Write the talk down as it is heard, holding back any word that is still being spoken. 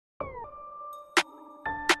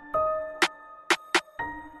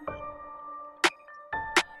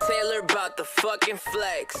Taylor about the fucking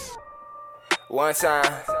flex. One time.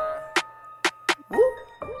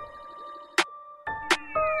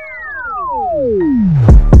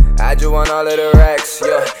 I just want all of the racks,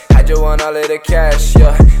 yeah. I just want all of the cash,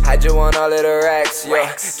 yeah. I just want all of the racks,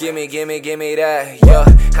 yeah. Gimme that, yeah.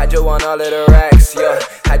 I just want all of the racks, yeah.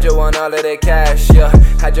 I just want all of the cash, yeah.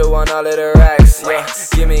 I just want all of the racks, yeah.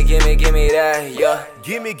 Gimme that, yeah.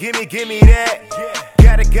 Gimme that.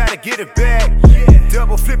 Gotta get it back.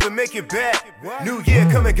 Double flip and make it back. New year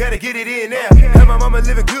coming, gotta get it in now. And my mama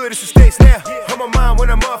living good, it's the States now. On my mind when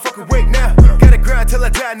I'm motherfucking wake now. Gotta grind till I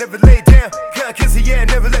die, never lay down. Count kissy, yeah,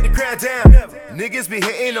 never let the crowd down. Niggas be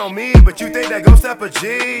hating on me, but you think that gon' stop a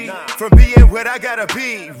G from being what I gotta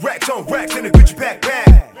be? Racks on racks in a Gucci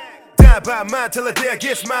backpack. Die by mine till the day I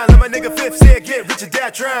get smile. Let my nigga Fifth said get rich and die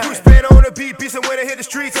trying. Bruce Banner on the beat, beats and when I hit the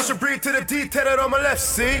streets, I should breathe to the deep, tatted on my left,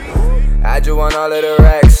 see? I just want all of the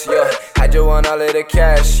racks, yeah. I just want all of the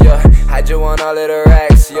cash, yeah. I just want all of the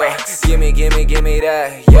racks, yeah. Gimme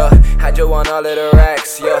that, yeah. I just want all of the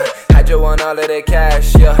racks, yeah. I just want all of the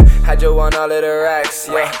cash, yeah. I just want all of the racks,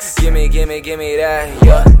 yeah. Gimme that,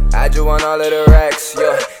 yeah. I just want all of the racks,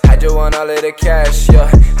 yeah. I just want all of the cash,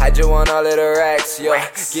 yeah. I just want all of the racks, yeah.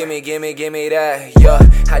 Gimme that, yeah.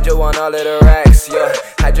 I just want all of the racks, yeah.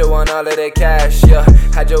 I just want all of the cash, yeah.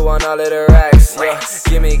 I just want all of the racks, yeah.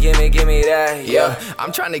 Gimme that, yeah.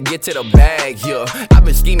 I'm trying to get to the bag, yeah. I've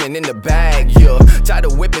been scheming in the bag, yeah. Tired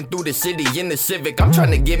of whipping through the city in the Civic. I'm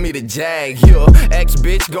trying to get me the Jag, yeah.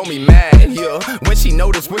 Ex-bitch gon' be mad, yeah. When she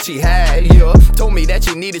noticed what she had, yeah. Told me that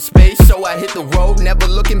she needed space, so I hit the road, never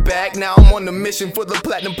looking back. Now I'm on the mission for the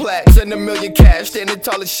platinum plaques and $1 million cash. Standing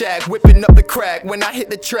tall as Shaq, whipping up the crack. When I hit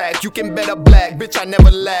the track, you can bet I'm black. Bitch, I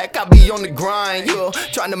never lack. I be on the grind, yeah.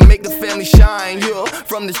 Trying to make the family shine, yeah.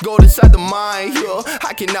 From this gold inside the mind, yeah.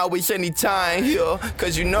 I can always anytime, yeah.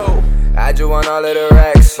 Cause you know I just want all of the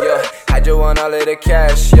racks, yeah. I just want all of the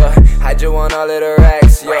cash, yeah. I just want all of the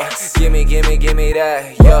racks, yeah. Gimme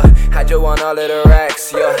that, yeah. I just want all of the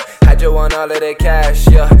racks, yeah. I just want all of the cash,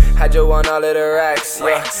 yeah. I just want all of the racks,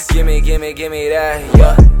 yeah. Gimme that,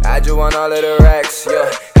 yeah. I just want all of the racks,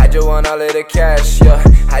 yeah. I just want all of the cash, yeah.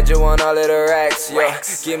 I just want all of the racks, yeah.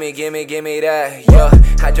 Gimme that, yeah.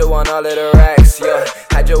 I just want all of the racks, yeah.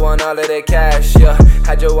 I just want all of the cash, yeah.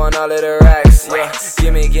 I just want all of the racks,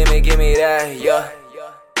 yeah. Gimme that, yeah.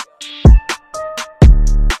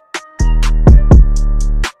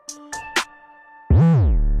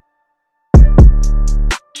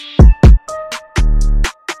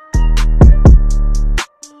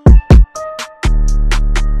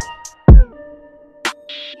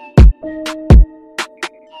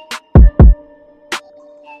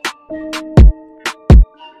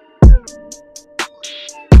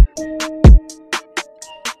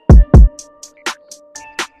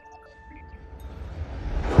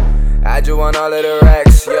 I just want all of the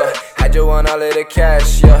racks, yeah. I just want all of the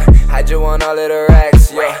cash, yeah. I just want all of the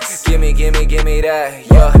racks, yeah. Gimme that,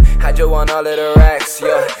 yeah. I just want all of the racks,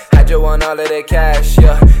 yeah. I just want all of the cash,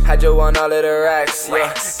 yeah. I just want all of the racks,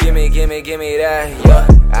 yeah. Gimme that, yeah.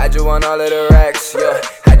 I just want all of the racks, yeah.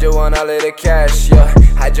 I just want all of the cash, yeah.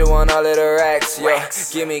 I just want all of the racks, yeah.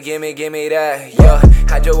 Gimme that, yeah.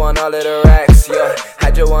 I just want all of the racks, yeah.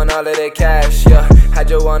 I just want all of the cash, yeah. I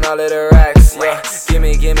just want all of the racks, yeah.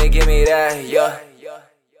 Gimme that, yeah.